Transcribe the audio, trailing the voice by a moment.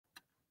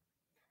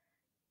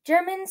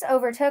Germans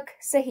overtook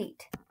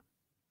Sahit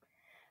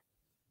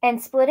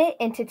and split it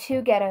into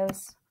 2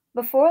 ghettos.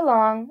 Before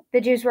long,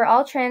 the Jews were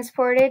all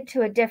transported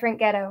to a different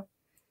ghetto,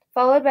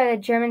 followed by the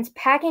Germans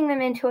packing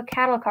them into a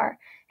cattle car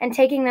and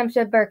taking them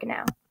to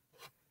Birkenau.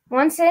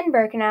 Once in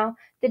Birkenau,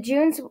 the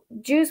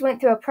Jews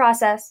went through a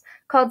process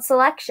called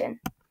selection.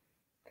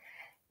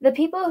 The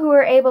people who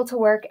were able to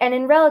work and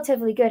in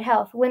relatively good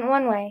health went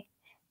one way,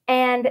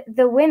 and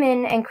the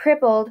women and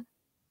crippled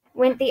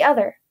went the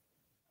other.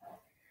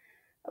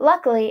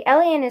 Luckily,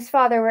 Elie and his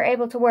father were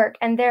able to work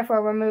and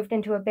therefore were moved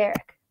into a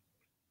barrack.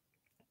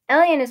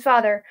 Elie and his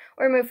father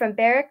were moved from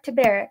barrack to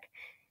barrack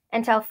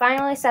until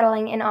finally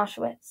settling in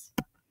Auschwitz.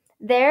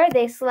 There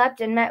they slept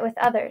and met with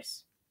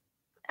others.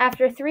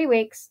 After 3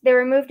 weeks, they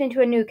were moved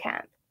into a new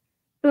camp,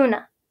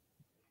 Buna.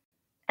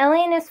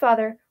 Elie and his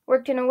father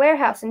worked in a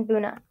warehouse in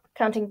Buna,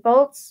 counting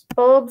bolts,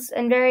 bulbs,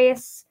 and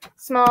various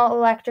small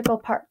electrical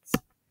parts.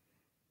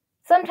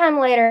 Sometime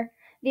later,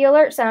 the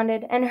alert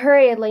sounded, and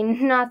hurriedly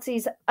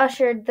Nazis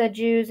ushered the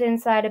Jews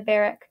inside a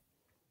barrack.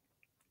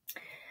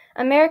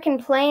 American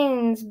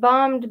planes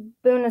bombed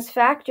Buna's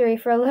factory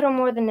for a little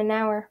more than an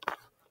hour.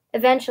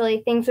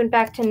 Eventually, things went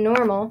back to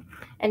normal,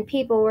 and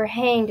people were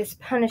hanged as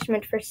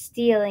punishment for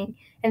stealing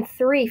and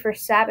 3 for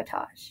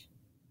sabotage.